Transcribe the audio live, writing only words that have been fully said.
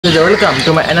Welcome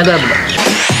to my another blog.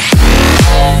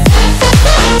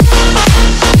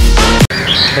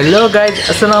 Hello guys,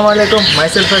 Assalamualaikum.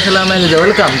 Myself Faisal Ahmed Blog.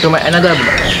 Welcome to my another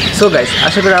blog. So guys,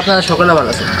 আশা করি আপনারা সকলে ভালো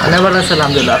আছেন। আমি ভালো আছি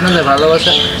আলহামদুলিল্লাহ। আপনাদের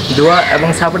ভালোবাসা, দোয়া এবং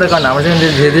সাপোর্টের কারণে আমার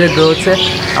চ্যানেল ধীরে ধীরে গ্রো হচ্ছে।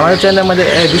 আমাদের চ্যানেলের মধ্যে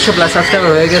 200+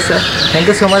 সাবস্ক্রাইবার হয়ে গেছে। Thank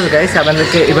you so much guys,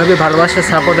 আপনাদেরকে এভাবে ভালোবাসা,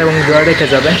 সাপোর্ট এবং দোয়া রেখে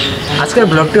যাবেন। আজকের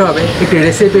ব্লগটি হবে একটি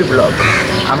রেসিপি ব্লগ।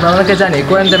 আমরা অনেকে জানি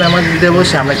কোয়ারেন্টাইনের মধ্যে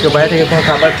বসে আমরা কেউ বাইরে থেকে কোনো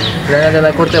খাবার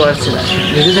রান্না করতে পারছি না,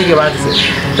 নিজে থেকে বানাতেছি।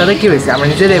 তাহলে কী হয়েছে, আমরা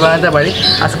নিজেরাই বানাতে পারি।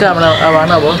 আজকে আমরা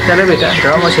বানাবো তেলে পিঠা,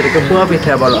 গ্রাম সেটাকে পুয়া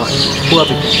পিঠা বলা হয়, পুয়া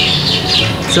পিঠা।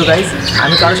 সো গাইজ,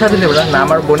 আমি কারোর সাথে নেব না,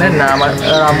 আমার বোনের না আমার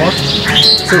আমার।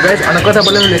 সো গাইজ, অনেক কথা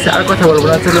বলে ফেলেছি, আর কথা বলবো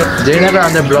না। চলো যেই না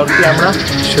আমাদের ব্লগটি আমরা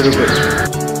শুরু করি।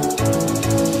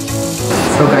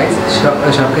 সো গাইজ,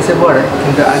 সব কিছু পরে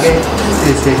কিন্তু আগে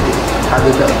হাত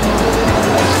দিতে হবে।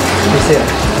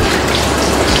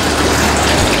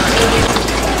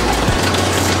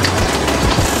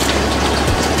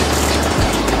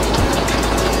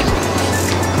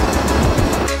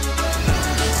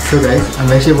 So guys,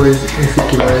 আমি এসে বলেছি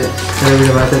কীভাবে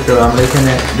তেলে বানাতে। তো আমরা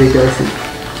এখানে দেখতে পাচ্ছি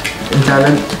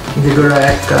চালের যেগুলো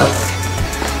 1 কাপ,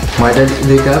 ময়দা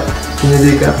 2 কাপ, চিনি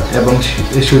 2 কাপ এবং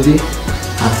সুজি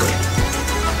 1 কাপ।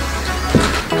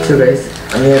 So guys,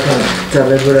 আমি এখন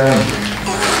চালের গুঁড়া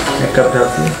 1 কাপ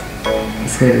ঢালছি।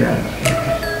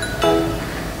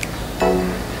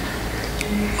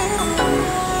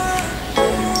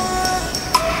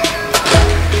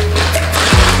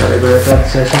 চালের গুঁড়াটা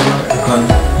শেষ হলো, এখন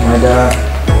ময়দা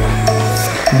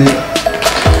দিই।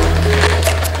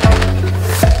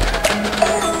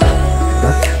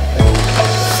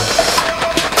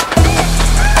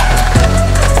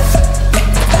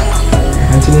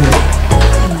 চিনি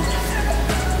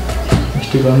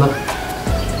মিষ্টি গন্ধ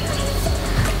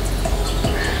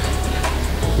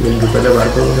দুপালে বার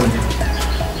করবো কেন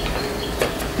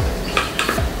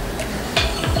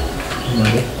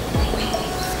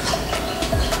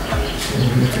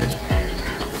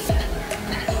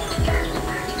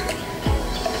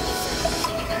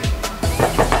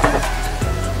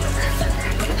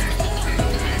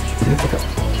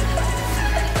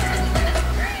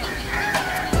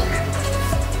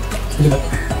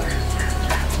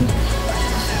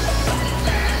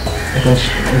এখন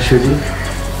সুজি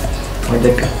ময়দা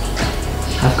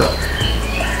 1/2 কাপ,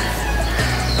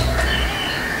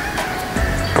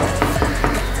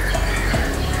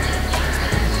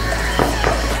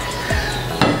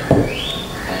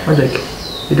 ময়দা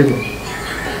এটুকু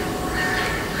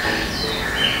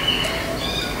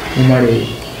উমারে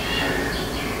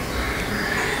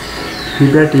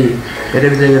পিঠাটি এর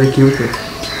জায়গায় কি হতো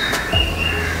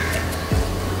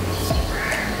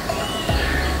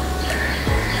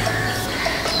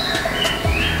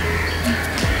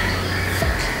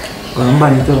গরম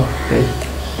পানি তো তাই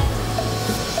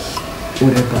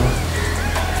উড়ে পাওয়া।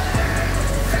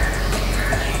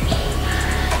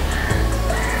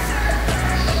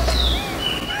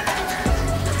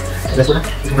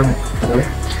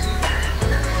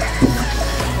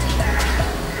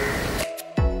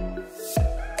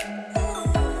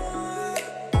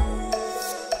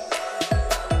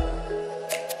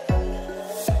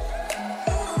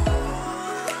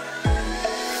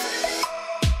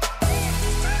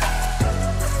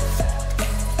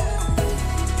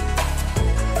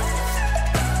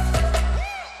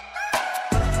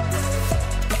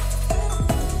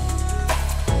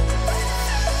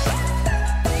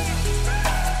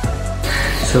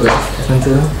 So guys,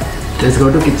 let's go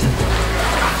to kitchen.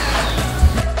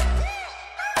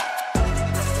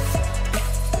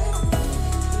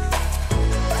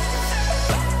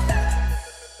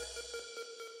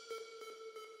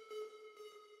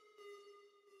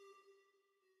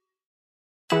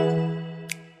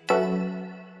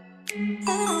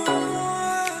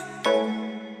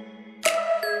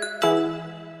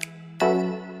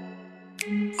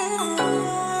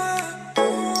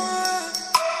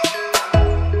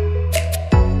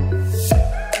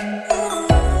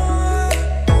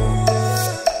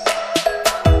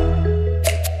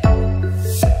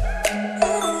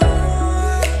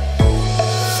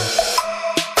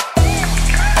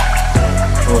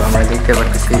 আমরা দেখতে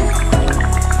পাচ্ছি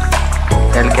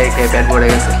তেল খেয়ে পেট ভরে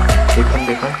গেছে। দেখুন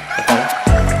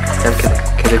তেল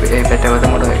খেতে এই পেটটা কত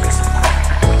মোটা হয়ে গেছে।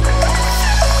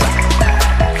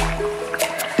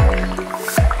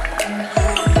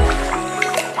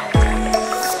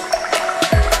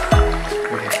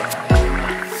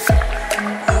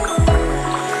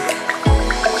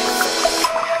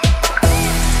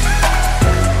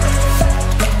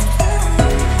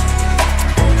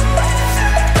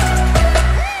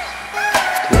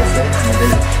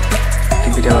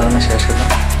 পিঠা বানানো শেষ হলো।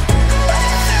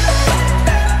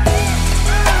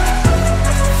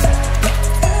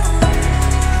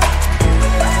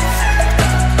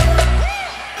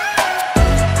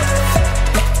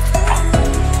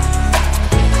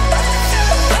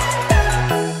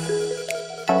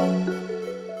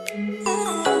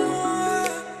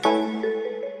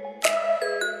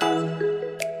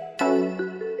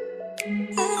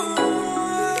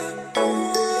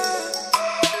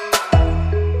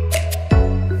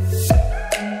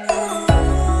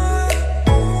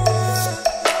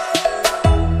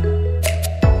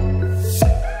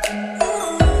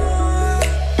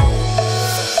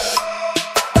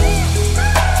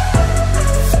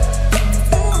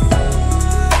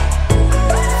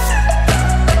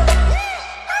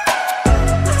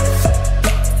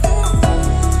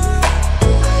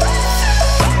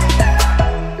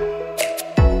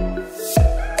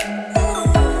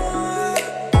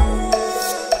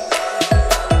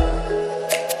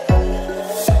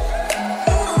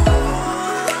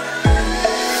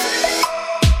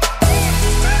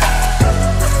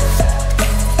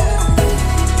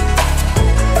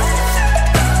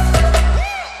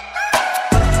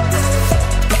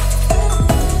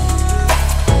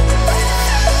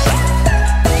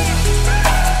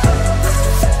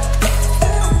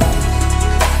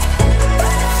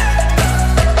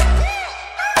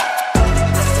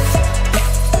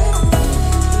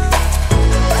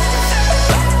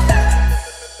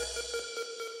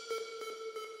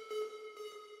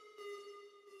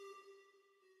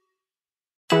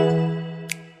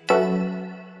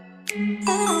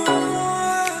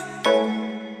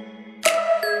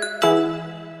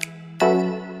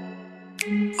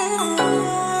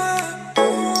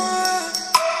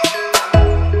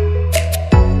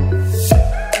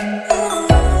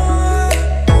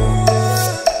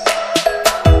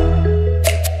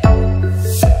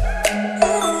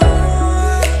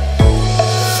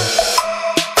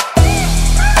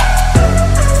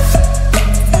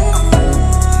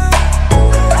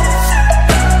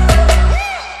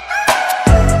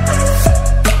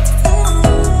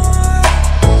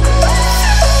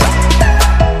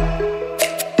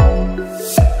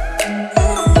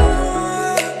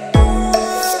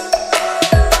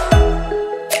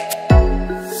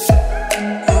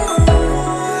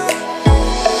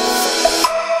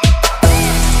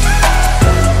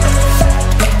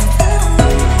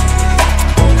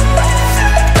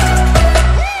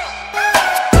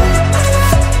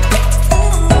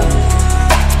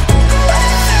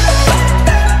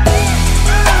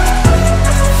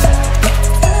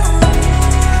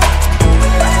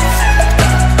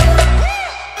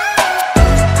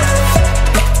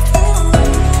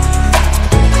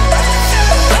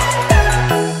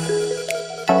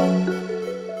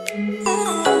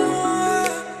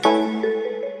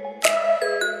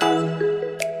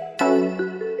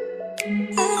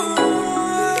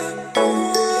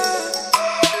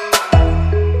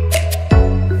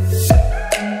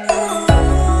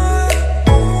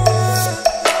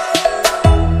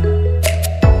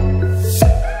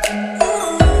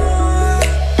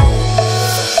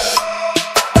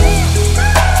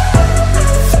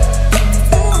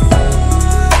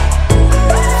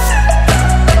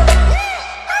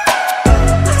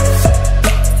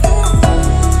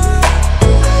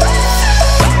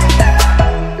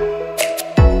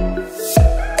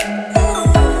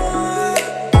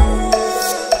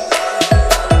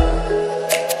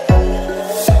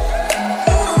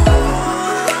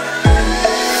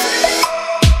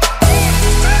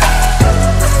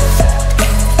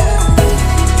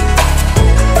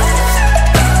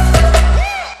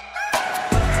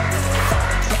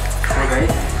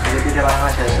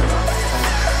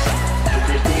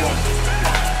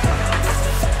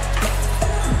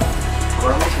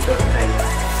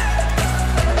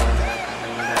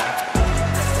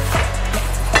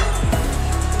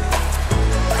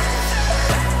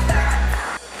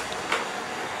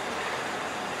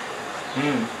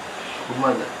 খুব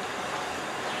মজা।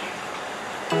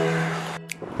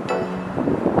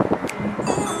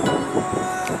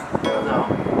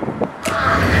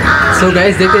 সো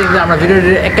গাইস, দেখতে দেখতে আমরা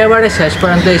ভিডিওটি একেবারে শেষ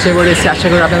পর্যন্ত এসে পড়েছি। আশা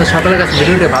করি আপনাদের সকলের কাছে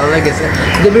ভিডিওটি ভালো লেগেছে।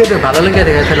 যদি ভিডিওটি ভালো লেগে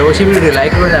থাকে তাহলে অবশ্যই ভিডিওটি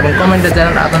লাইক করুন এবং কমেন্টে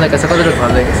জানান আপনাদের কাছে কতটুকু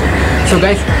ভালো লেগেছে। So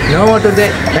guys, no more today.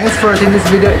 Thanks for watching this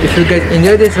video. If you guys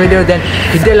enjoyed this video, then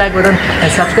hit the like button and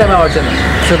subscribe our channel.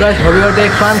 So guys, hope you all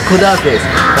take fun. Khuda Hafiz.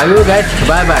 Love you guys.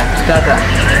 Bye bye. Tata.